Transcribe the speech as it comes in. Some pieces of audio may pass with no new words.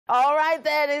All right,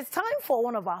 then, it's time for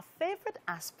one of our favorite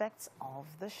aspects of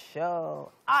the show,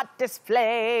 art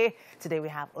display. Today we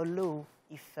have Olowu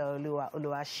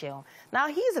Ifeoluwa. Now,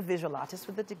 he's a visual artist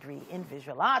with a degree in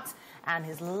visual arts, and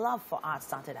his love for art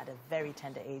started at a very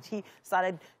tender age. He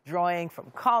started drawing from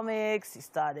comics, he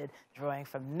started drawing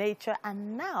from nature,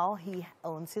 and now he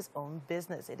owns his own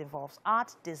business. It involves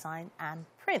art, design, and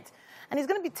print. And he's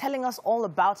going to be telling us all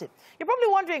about it. You're probably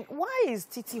wondering, why is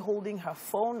Titi holding her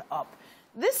phone up?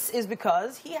 This is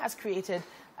because he has created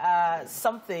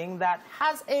something that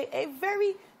has a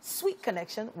very sweet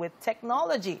connection with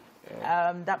technology.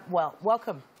 Yeah.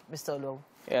 Welcome, Mr. Olowu.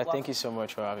 Yeah, welcome. Thank you so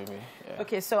much for having me. Yeah.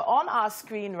 Okay, so on our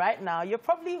screen right now, you're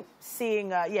probably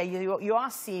seeing, you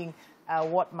are seeing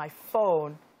what my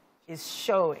phone is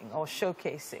showing or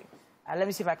showcasing. Let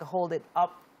me see if I can hold it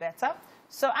up better.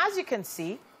 So as you can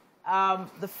see,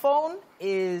 the phone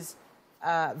is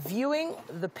viewing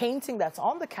the painting that's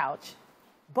on the couch,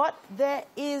 but there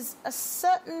is a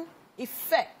certain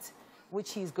effect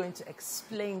which he's going to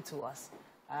explain to us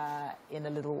in a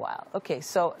little while. Okay,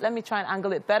 so let me try and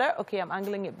angle it better. Okay, I'm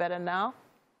angling it better now.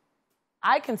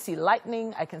 I can see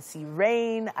lightning, I can see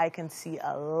rain, I can see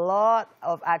a lot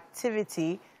of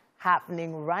activity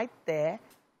happening right there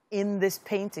in this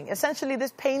painting. Essentially,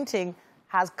 this painting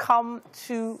has come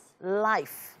to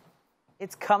life.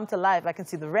 It's come to life. I can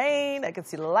see the rain, I can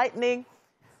see the lightning.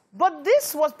 But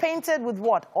this was painted with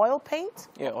what? Oil paint?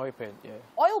 Yeah, oil paint, yeah.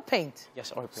 Oil paint?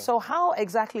 Yes, oil paint. So how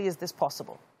exactly is this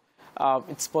possible?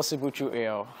 It's possible through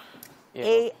AR. Yeah.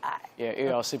 AI?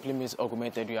 Yeah, AR simply means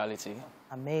augmented reality.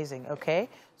 Amazing, okay.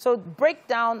 So break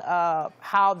down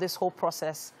how this whole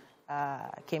process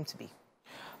came to be.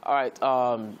 All right,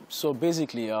 so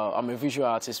basically, I'm a visual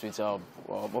artist with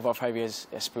over 5 years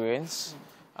experience,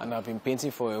 and I've been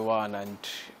painting for a while, and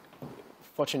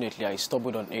fortunately, I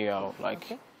stumbled on AR,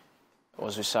 I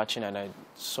was researching and I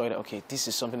saw that, okay, this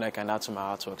is something I can add to my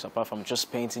artworks, apart from just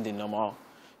painting the normal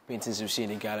paintings you see in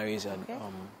the galleries and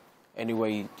anywhere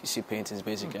you see paintings,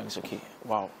 basically. And it's okay,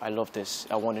 wow, I love this.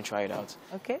 I want to try it out.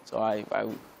 Okay. So I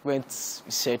went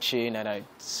researching and I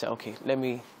said, okay, let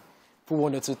me put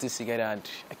one or two things together, and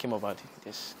I came about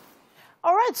this.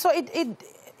 All right, so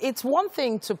it's one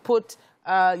thing to put,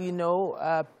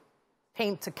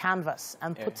 paint to canvas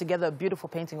and put together a beautiful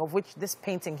painting, of which this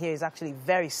painting here is actually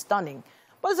very stunning.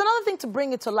 But it's another thing to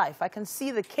bring it to life. I can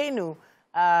see the canoe,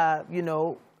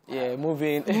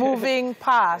 moving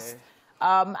past.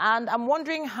 Yeah. And I'm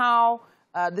wondering how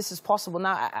this is possible.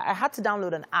 Now, I had to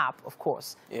download an app, of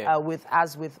course. Yeah.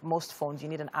 As with most phones, you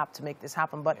need an app to make this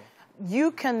happen. But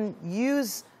you can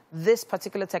use this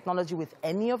particular technology with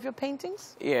any of your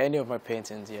paintings? Yeah, any of my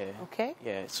paintings, yeah. Okay.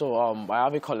 Yeah, so I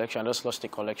have a collection. I just lost a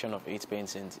collection of 8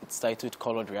 paintings. It's titled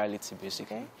Colored Reality,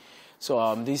 basically. Okay.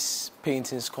 So these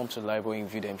paintings come to life when you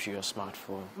view them through your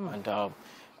smartphone. And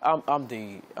I'm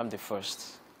the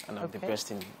first, and I'm the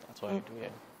best in that's what I do, yeah.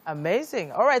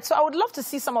 Amazing. All right, so I would love to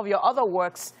see some of your other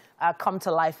works come to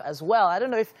life as well. I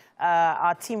don't know if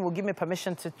our team will give me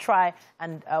permission to try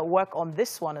and work on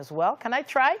this one as well. Can I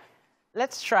try?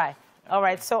 Let's try. All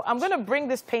right, so I'm going to bring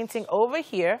this painting over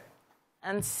here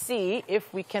and see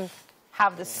if we can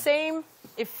have the same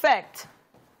effect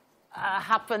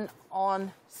happen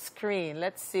on screen.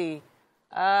 Let's see.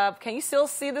 Can you still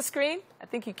see the screen? I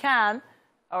think you can.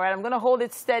 All right, I'm going to hold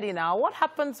it steady now. What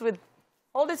happens with...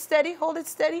 Hold it steady, hold it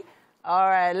steady. All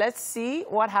right, let's see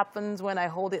what happens when I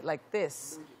hold it like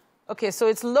this. Okay, so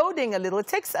it's loading a little. It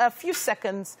takes a few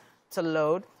seconds to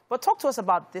load. But talk to us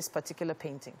about this particular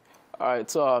painting. All right,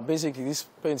 so basically this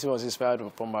painting was inspired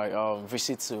from my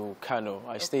visit to Kano.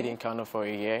 I stayed in Kano for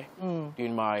a year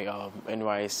during my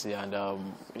NYSC, and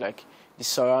the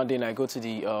surrounding, I go to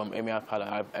the Emir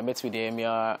Palace. I met with the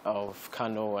Emir of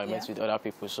Kano, I met with other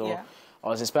people, so I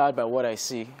was inspired by what I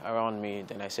see around me.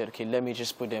 Then I said, okay, let me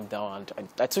just put them down. And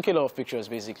I took a lot of pictures,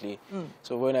 basically.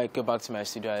 So when I go back to my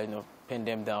studio, I pen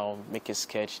them down, make a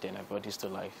sketch, then I brought this to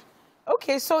life.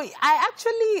 Okay, so I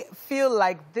actually feel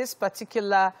like this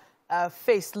particular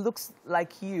face looks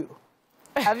like you.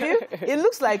 Have you? It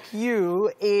looks like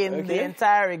you in the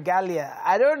entire regalia.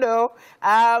 I don't know.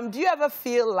 Do you ever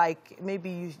feel like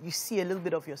maybe you see a little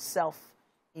bit of yourself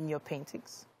in your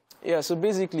paintings? Yeah, so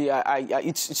basically,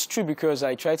 it's true because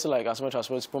I try to, as much as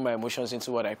possible, put my emotions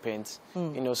into what I paint.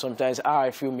 You know, sometimes how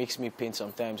I feel makes me paint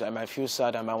sometimes. I might feel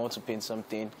sad, I might want to paint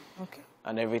something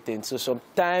and everything. So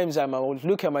sometimes I might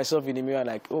look at myself in the mirror and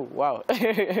like, oh, wow,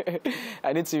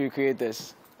 I need to recreate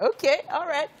this. Okay, all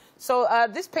right. So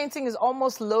this painting is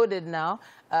almost loaded now,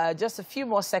 just a few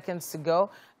more seconds to go.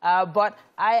 But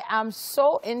I am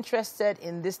so interested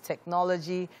in this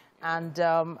technology and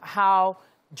how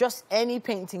just any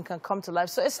painting can come to life.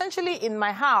 So essentially, in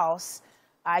my house,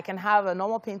 I can have a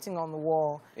normal painting on the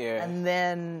wall, and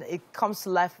then it comes to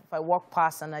life if I walk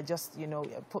past and I just, you know,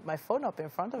 put my phone up in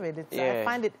front of it. I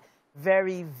find it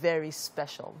very, very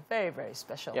special. Very, very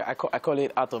special. Yeah, I call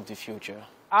it art of the future.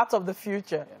 Art of the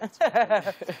future.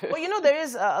 Yeah. Well, you know, there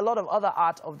is a lot of other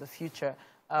art of the future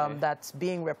that's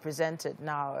being represented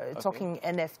now. Talking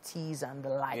NFTs and the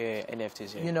like. Yeah,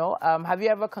 NFTs, yeah. You know, have you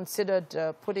ever considered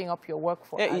putting up your work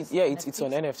for it's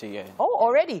on NFT, yeah. Oh,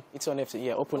 already? It's on NFT,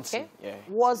 yeah, OpenSea. Yeah.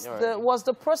 Was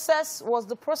the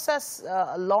process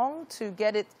long to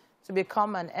get it to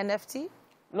become an NFT?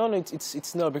 No,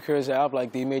 it's not, because I have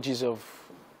like the images of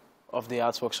the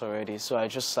artworks already. So I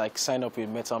just like sign up with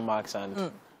MetaMask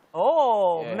and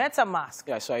MetaMask.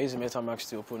 Yeah, so I use the MetaMask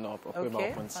to open up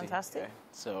OpenSea. Fantastic.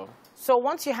 Yeah, so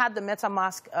once you had the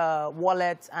MetaMask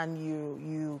wallet and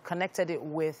you connected it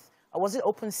with, was it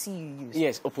OpenSea you used?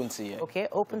 Yes, OpenSea. Yeah. Okay,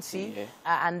 OpenSea,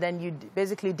 and then you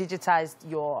basically digitized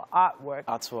your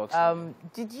artworks.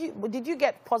 Did you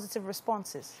get positive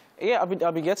responses? Yeah, I've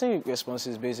been getting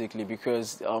responses basically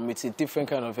because it's a different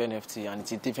kind of NFT and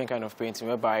it's a different kind of painting,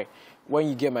 whereby when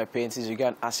you get my paintings, you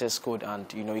get an access code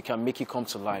and, you know, you can make it come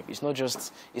to life. It's not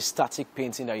just a static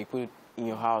painting that you put in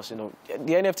your house. You know,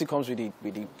 the NFT comes with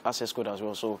the access code as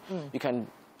well, so you can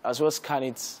as well scan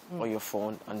it on your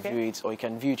phone and view it, or you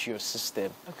can view it to your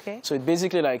system. Okay. So it's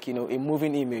basically like, you know, a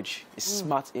moving image, a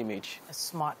smart image. A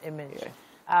smart image. Yeah.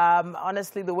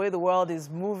 Honestly, the way the world is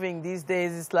moving these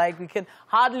days, it's like we can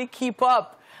hardly keep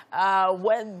up.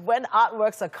 When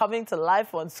artworks are coming to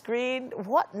life on screen,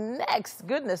 what next?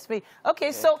 Goodness me.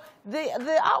 Okay, so the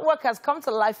artwork has come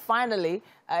to life finally.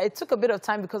 It took a bit of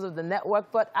time because of the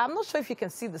network, but I'm not sure if you can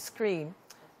see the screen.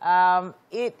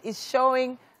 It is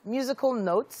showing musical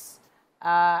notes.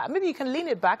 Maybe you can lean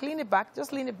it back,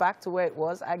 just lean it back to where it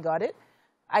was. I got it.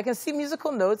 I can see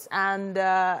musical notes and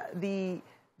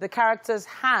the character's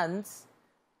hands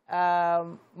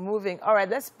moving. All right,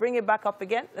 let's bring it back up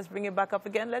again.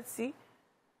 Let's see.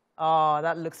 Oh,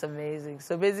 that looks amazing.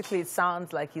 So basically, it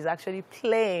sounds like he's actually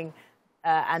playing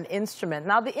an instrument.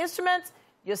 Now, the instrument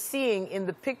you're seeing in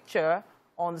the picture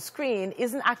on the screen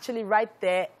isn't actually right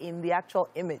there in the actual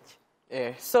image.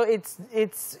 Yeah. So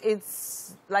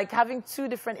it's like having two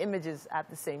different images at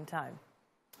the same time.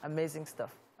 Amazing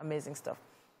stuff. Amazing stuff.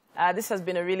 This has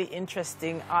been a really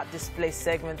interesting art display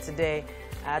segment today.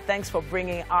 Thanks for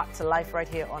bringing art to life right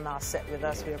here on our set with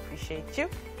us. We appreciate you.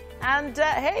 And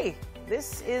hey,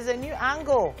 this is a new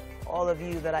angle. All of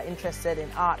you that are interested in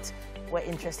art, we're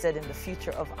interested in the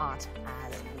future of art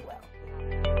as